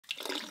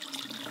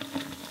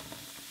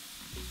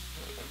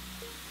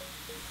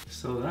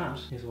So that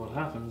is what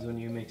happens when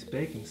you mix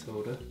baking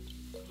soda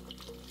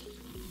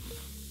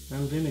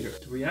and vinegar.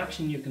 The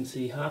reaction you can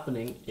see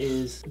happening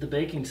is the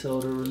baking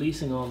soda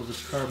releasing all of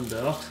its carbon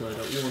dioxide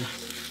at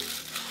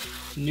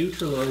once,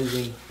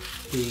 neutralizing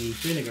the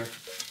vinegar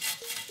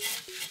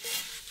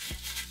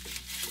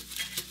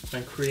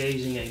and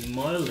creating a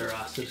milder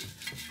acid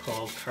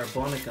called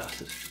carbonic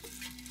acid,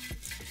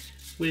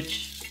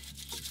 which,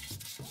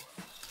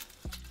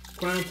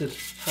 granted,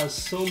 has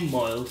some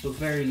mild but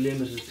very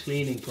limited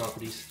cleaning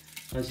properties,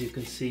 as you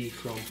can see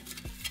from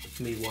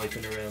me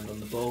wiping around on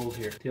the bowl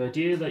here. The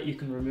idea that you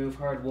can remove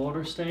hard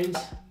water stains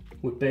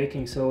with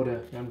baking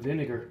soda and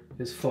vinegar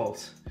is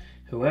false.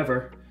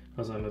 However,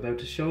 as I'm about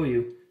to show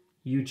you,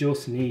 you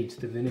just need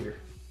the vinegar.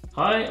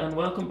 Hi and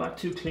welcome back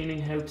to Cleaning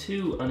How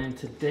To, and in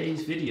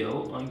today's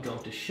video I'm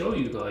going to show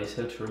you guys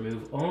how to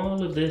remove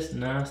all of this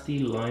nasty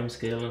lime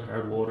scale and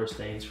hard water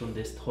stains from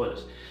this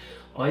toilet.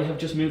 I have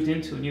just moved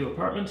into a new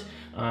apartment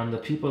and the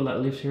people that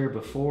lived here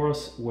before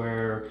us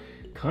were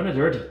kind of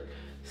dirty.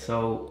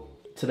 So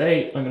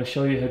today I'm going to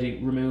show you how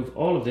to remove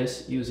all of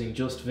this using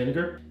just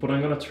vinegar, but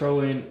I'm going to throw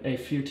in a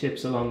few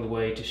tips along the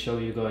way to show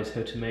you guys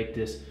how to make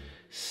this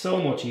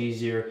so much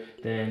easier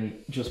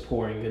than just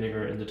pouring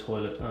vinegar in the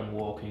toilet and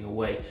walking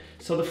away.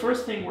 So the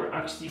first thing we're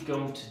actually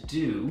going to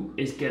do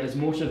is get as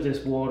much of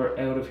this water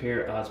out of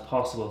here as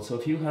possible. So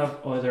if you have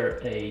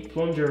either a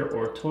plunger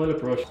or a toilet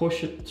brush,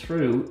 push it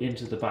through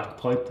into the back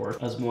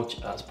pipework as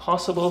much as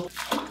possible.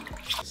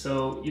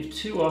 So you have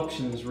two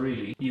options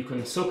really. You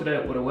can suck it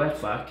out with a wet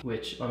vac,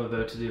 which I'm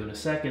about to do in a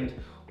second,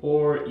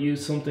 or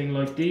use something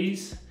like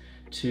these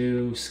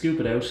to scoop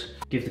it out.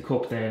 Give the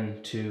cup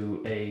then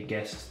to a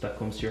guest that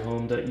comes to your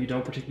home that you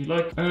don't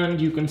particularly like,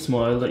 and you can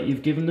smile that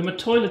you've given them a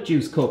toilet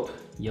juice cup.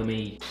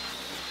 Yummy.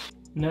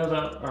 Now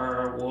that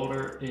our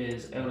water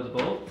is out of the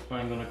bowl,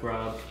 I'm going to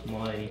grab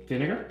my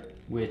vinegar,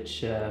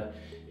 which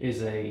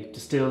is a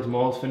distilled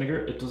malt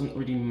vinegar. It doesn't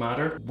really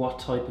matter what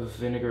type of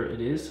vinegar it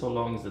is, so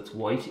long as it's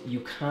white.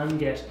 You can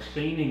get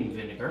cleaning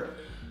vinegar,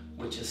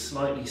 which is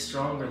slightly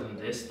stronger than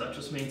this. That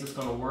just means it's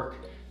going to work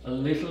a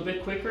little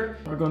bit quicker.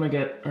 We're going to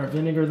get our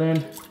vinegar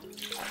then.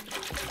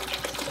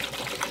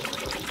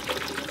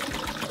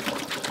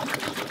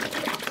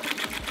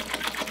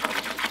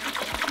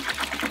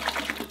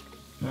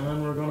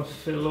 And we're going to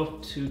fill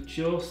up to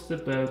just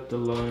about the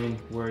line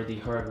where the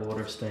hard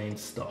water stain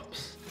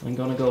stops. I'm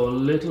going to go a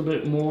little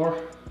bit more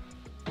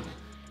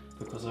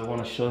because I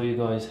want to show you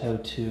guys how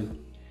to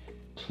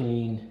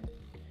clean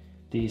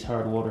these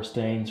hard water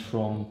stains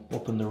from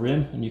up in the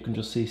rim, and you can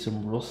just see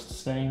some rust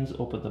stains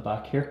up at the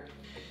back here.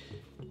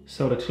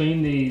 So to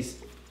clean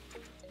these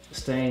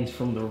stains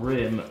from the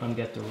rim and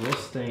get the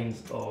rust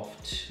stains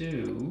off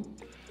too,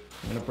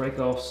 I'm going to break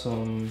off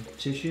some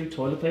tissue,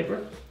 toilet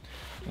paper.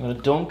 I'm going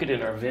to dunk it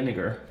in our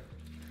vinegar,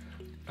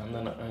 and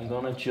then I'm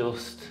going to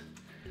just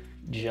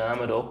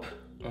jam it up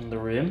on the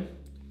rim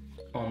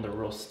on the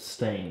rust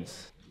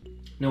stains.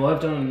 Now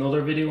I've done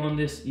another video on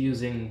this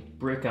using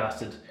brick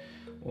acid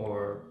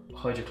or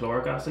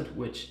hydrochloric acid,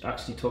 which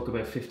actually took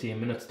about 15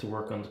 minutes to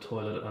work on the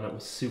toilet, and it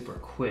was super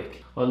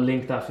quick. I'll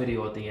link that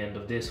video at the end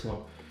of this one.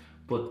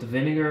 But the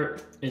vinegar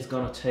is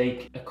going to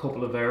take a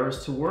couple of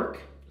hours to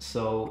work,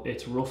 so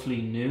it's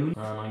roughly noon,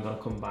 and I'm going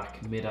to come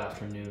back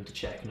mid-afternoon to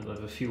check, and I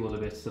have a few other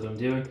bits that I'm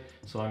doing,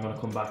 so I'm going to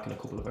come back in a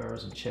couple of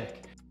hours and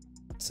check.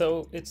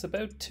 So it's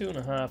about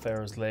 2.5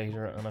 hours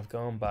later, and I've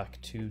gone back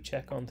to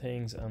check on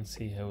things and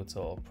see how it's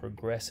all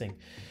progressing.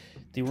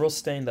 The rust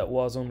stain that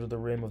was under the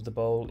rim of the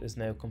bowl is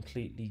now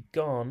completely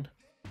gone,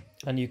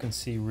 and you can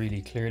see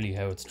really clearly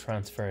how it's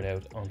transferred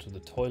out onto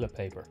the toilet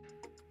paper.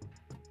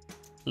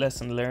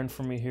 Lesson learned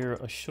from me here,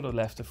 I should have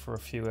left it for a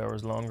few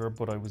hours longer,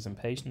 but I was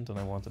impatient and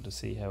I wanted to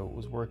see how it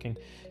was working.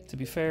 To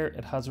be fair,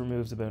 it has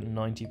removed about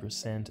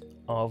 90%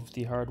 of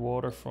the hard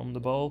water from the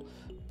bowl,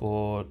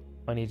 but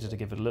I needed to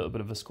give it a little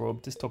bit of a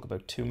scrub. This took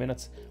about 2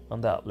 minutes,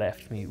 and that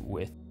left me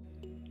with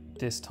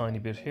this tiny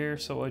bit here,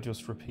 so I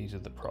just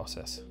repeated the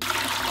process.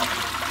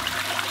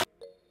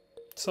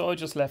 So I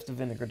just left the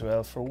vinegar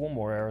dwell for 1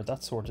 more hour.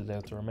 That sorted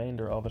out the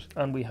remainder of it,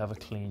 and we have a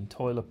clean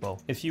toilet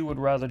bowl. If you would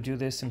rather do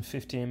this in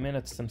 15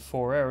 minutes than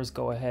 4 hours,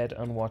 go ahead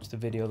and watch the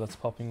video that's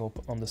popping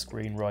up on the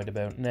screen right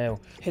about now.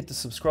 Hit the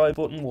subscribe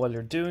button while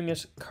you're doing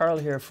it. Carl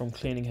here from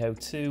Cleaning How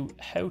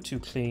To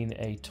clean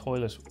a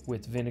toilet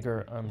with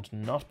vinegar and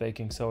not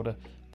baking soda.